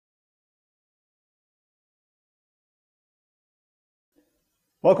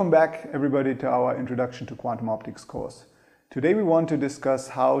Welcome back, everybody, to our Introduction to Quantum Optics course. Today we want to discuss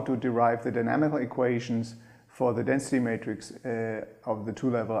how to derive the dynamical equations for the density matrix of the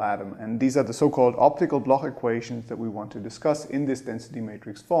two-level atom. And these are the so-called optical Bloch equations that we want to discuss in this density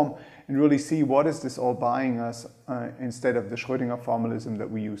matrix form and really see what is this all buying us instead of the Schrödinger formalism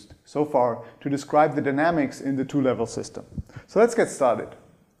that we used so far to describe the dynamics in the two-level system. So let's get started.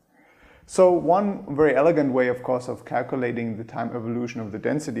 So one very elegant way, of course, of calculating the time evolution of the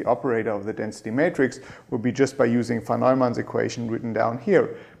density operator of the density matrix would be just by using von Neumann's equation written down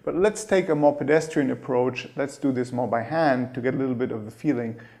here. But let's take a more pedestrian approach. Let's do this more by hand to get a little bit of the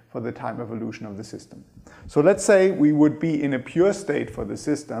feeling for the time evolution of the system. So let's say we would be in a pure state for the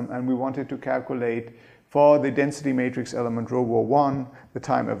system and we wanted to calculate for the density matrix element ρ1 the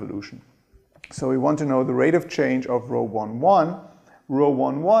time evolution. So we want to know the rate of change of ρ11.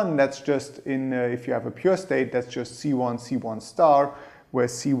 Ρ11, that's just in, if you have a pure state, that's just C1, C1 star, where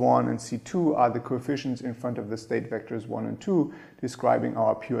C1 and C2 are the coefficients in front of the state vectors 1 and 2, describing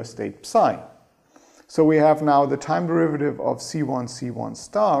our pure state psi. So we have now the time derivative of C1, C1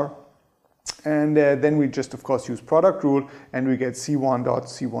 star, and then we just, of course, use product rule, and we get C1 dot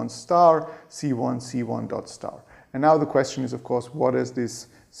C1 star, C1, C1 dot star. And now the question is, of course, what is this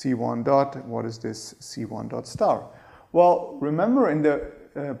C1 dot, what is this C1 dot star? Well, remember in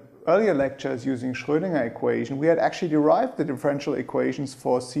the earlier lectures using Schrödinger equation, we had actually derived the differential equations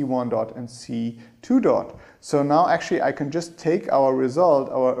for C1 dot and C2 dot. So now actually I can just take our result,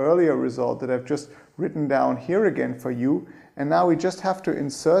 our earlier result that I've just written down here again for you, and now we just have to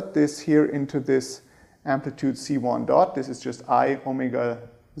insert this here into this amplitude C1 dot. This is just I omega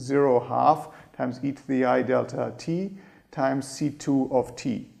 0 half times e to the I delta t times C2 of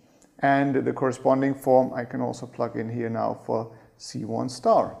t. And the corresponding form I can also plug in here now for C1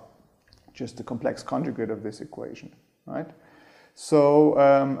 star, just the complex conjugate of this equation, right?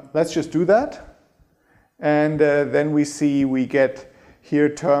 So let's just do that. And then we see we get here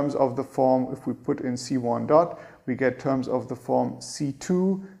terms of the form, if we put in C1 dot, we get terms of the form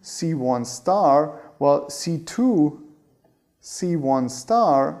C2, C1 star. Well, C2, C1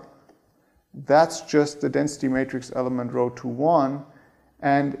 star, that's just the density matrix element ρ21.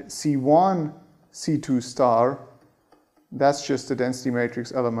 And C1, C2 star, that's just the density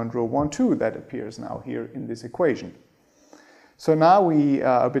matrix element ρ12 that appears now here in this equation. So now we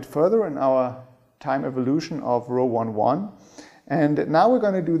are a bit further in our time evolution of ρ11. And now we're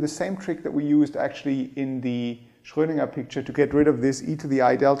going to do the same trick that we used actually in the Schrödinger picture to get rid of this e to the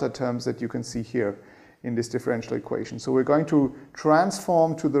I delta terms that you can see here in this differential equation. So we're going to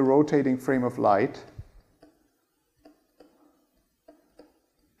transform to the rotating frame of light,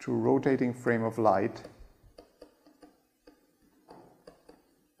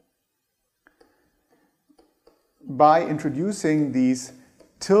 by introducing these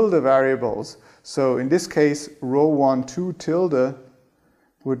tilde variables. So in this case, ρ12 tilde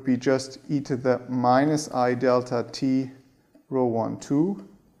would be just e to the minus I delta t ρ12,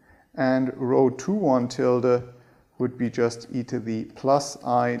 and ρ21 tilde would be just e to the plus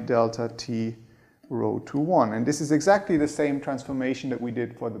I delta t ρ21. And this is exactly the same transformation that we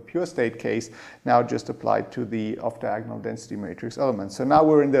did for the pure state case, now just applied to the off-diagonal density matrix elements. So now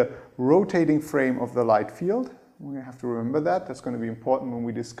we're in the rotating frame of the light field. We have to remember that. That's going to be important when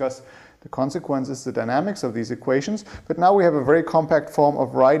we discuss the consequences, the dynamics of these equations. But now we have a very compact form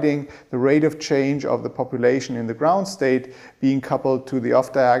of writing the rate of change of the population in the ground state being coupled to the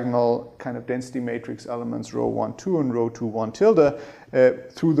off-diagonal kind of density matrix elements ρ12 and ρ21 tilde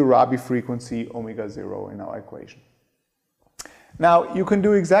through the Rabi frequency omega 0 in our equation. Now you can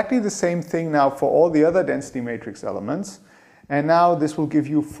do exactly the same thing now for all the other density matrix elements. And now this will give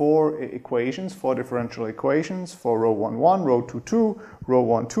you four equations, four differential equations for ρ11, ρ22,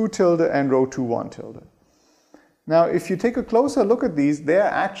 ρ12 tilde, and ρ21 tilde. Now, if you take a closer look at these, they're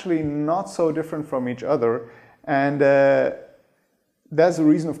actually not so different from each other. And there's a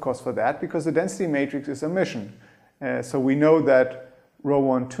reason, of course, for that, because the density matrix is emission. So we know that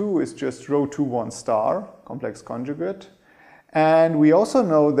ρ12 is just ρ21 star, complex conjugate. And we also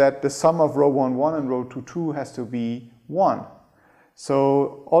know that the sum of ρ11 and ρ22 has to be 1.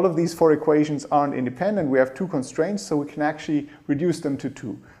 So all of these four equations aren't independent. We have two constraints, so we can actually reduce them to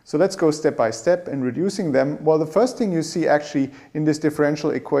 2. So let's go step by step in reducing them. Well, the first thing you see actually in this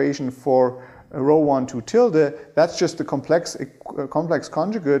differential equation for ρ12 tilde, that's just the complex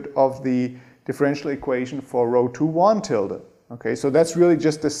conjugate of the differential equation for ρ21 tilde. Okay, so that's really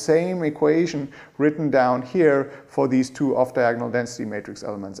just the same equation written down here for these two off-diagonal density matrix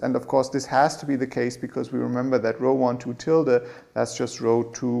elements. And of course, this has to be the case because we remember that ρ12 tilde, that's just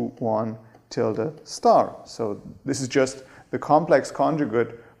ρ21 tilde star. So this is just the complex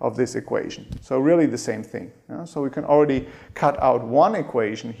conjugate of this equation. So really the same thing. So we can already cut out one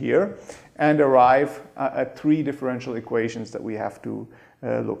equation here and arrive at three differential equations that we have to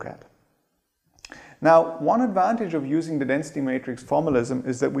look at. Now, one advantage of using the density matrix formalism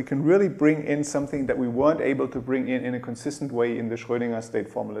is that we can really bring in something that we weren't able to bring in a consistent way in the Schrödinger state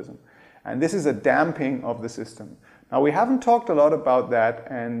formalism. And this is a damping of the system. Now, we haven't talked a lot about that,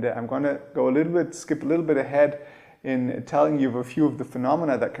 and I'm going to skip a little bit ahead in telling you of a few of the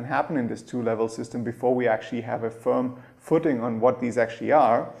phenomena that can happen in this two-level system before we actually have a firm footing on what these actually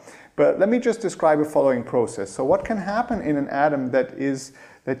are. But let me just describe a following process. So what can happen in an atom that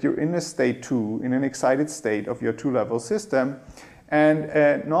you're in a state 2, in an excited state of your two-level system,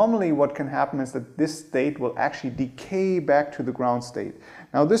 and normally what can happen is that this state will actually decay back to the ground state.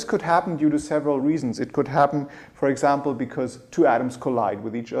 Now this could happen due to several reasons. It could happen, for example, because two atoms collide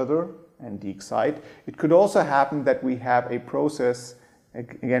with each other and de-excite. It could also happen that we have a process,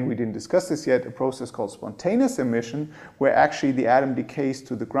 again we didn't discuss this yet, a process called spontaneous emission, where actually the atom decays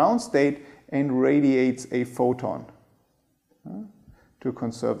to the ground state and radiates a photon to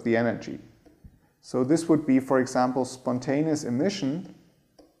conserve the energy. So this would be, for example, spontaneous emission,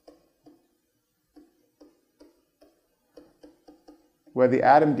 where the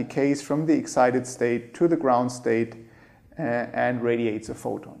atom decays from the excited state to the ground state and radiates a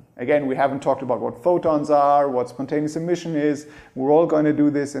photon. Again, we haven't talked about what photons are, what spontaneous emission is. We're all going to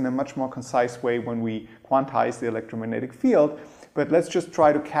do this in a much more concise way when we quantize the electromagnetic field. But let's just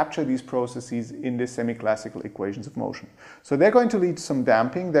try to capture these processes in the semi-classical equations of motion. So they're going to lead to some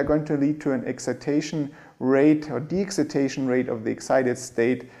damping. They're going to lead to an excitation rate or de-excitation rate of the excited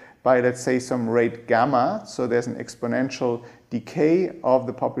state by, let's say, some rate gamma. So there's an exponential decay of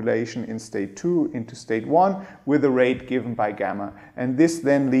the population in state 2 into state 1 with a rate given by gamma. And this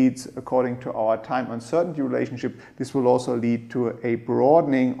then leads, according to our time uncertainty relationship, this will also lead to a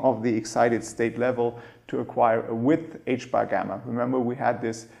broadening of the excited state level to acquire a width h bar gamma. Remember, we had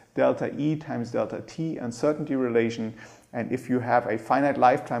this delta E times delta T uncertainty relation, and if you have a finite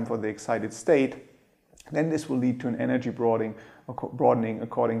lifetime for the excited state, then this will lead to an energy broadening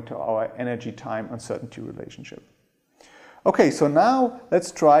according to our energy time uncertainty relationship. Okay, so now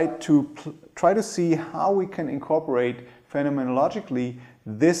let's try to see how we can incorporate phenomenologically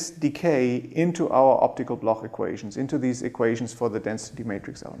this decay into our optical Bloch equations, into these equations for the density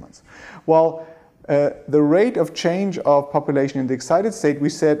matrix elements. Well, the rate of change of population in the excited state, we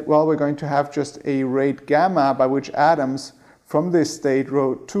said, well, we're going to have just a rate gamma by which atoms from this state,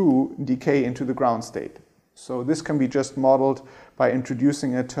 rho 2, decay into the ground state. So this can be just modeled by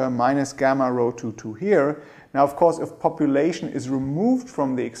introducing a term minus gamma rho 2 here. Now, of course, if population is removed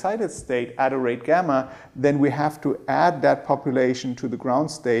from the excited state at a rate gamma, then we have to add that population to the ground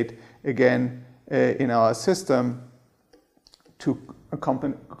state again in our system to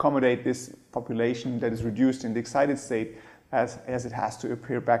accommodate this population that is reduced in the excited state as it has to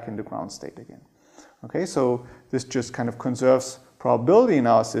appear back in the ground state again. Okay, so this just kind of conserves probability in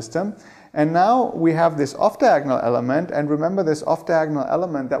our system. And now we have this off-diagonal element, and remember this off-diagonal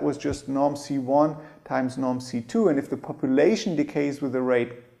element that was just norm C1 times norm C2, and if the population decays with the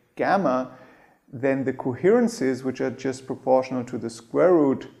rate gamma, then the coherences, which are just proportional to the square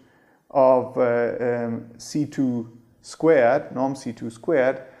root of C2 squared, norm C2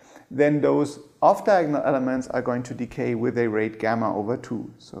 squared, then those off-diagonal elements are going to decay with a rate gamma over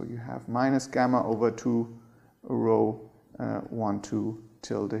 2. So you have minus gamma over 2 rho 1, 2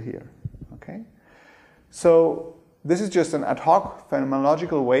 tilde here. Okay? So this is just an ad hoc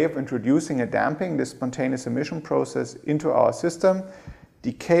phenomenological way of introducing a damping, this spontaneous emission process, into our system.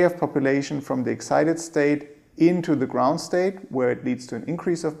 Decay of population from the excited state into the ground state, where it leads to an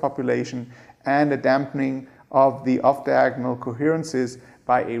increase of population, and a dampening of the off-diagonal coherences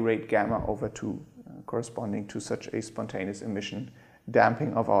by a rate gamma over 2, corresponding to such a spontaneous emission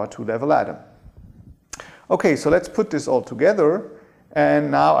damping of our two-level atom. Okay, so let's put this all together.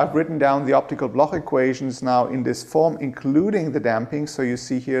 And now I've written down the optical Bloch equations now in this form, including the damping. So you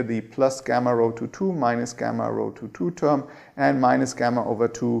see here the plus gamma rho 2 minus gamma rho 2 term and minus gamma over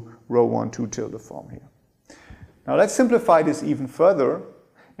 2 rho 1 2 tilde form here. Now let's simplify this even further.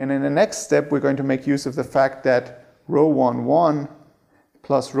 And in the next step, we're going to make use of the fact that rho 1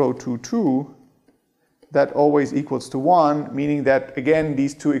 plus rho 2 that always equals to 1, meaning that, again,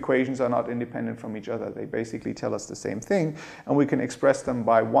 these two equations are not independent from each other. They basically tell us the same thing, and we can express them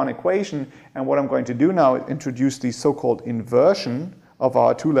by one equation. And what I'm going to do now is introduce the so-called inversion of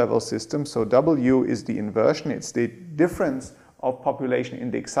our two-level system. So W is the inversion. It's the difference of population in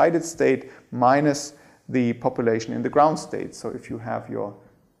the excited state minus the population in the ground state. So if you have your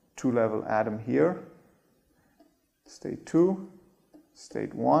two-level atom here, state 2,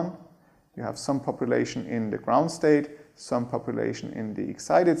 state 1. You have some population in the ground state, some population in the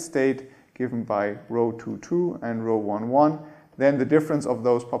excited state, given by rho 22 and rho 11. Then the difference of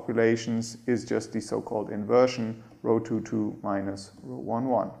those populations is just the so-called inversion, rho 22 minus rho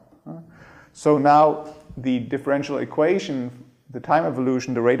 11. So now the differential equation, the time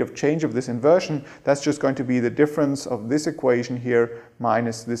evolution, the rate of change of this inversion, that's just going to be the difference of this equation here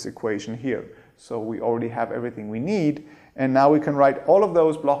minus this equation here. So we already have everything we need. And now we can write all of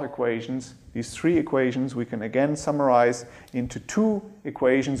those Bloch equations, these three equations, we can again summarize into two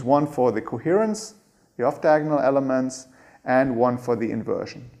equations, one for the coherence, the off-diagonal elements, and one for the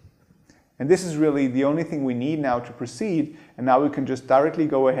inversion. And this is really the only thing we need now to proceed. And now we can just directly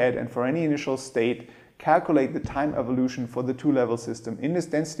go ahead and for any initial state, calculate the time evolution for the two-level system in this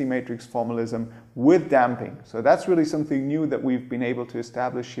density matrix formalism with damping. So that's really something new that we've been able to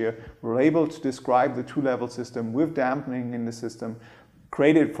establish here. We're able to describe the two-level system with damping in the system,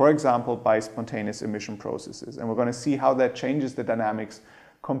 created, for example, by spontaneous emission processes. And we're going to see how that changes the dynamics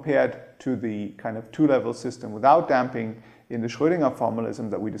compared to the kind of two-level system without damping in the Schrödinger formalism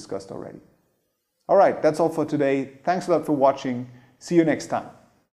that we discussed already. All right, that's all for today. Thanks a lot for watching. See you next time.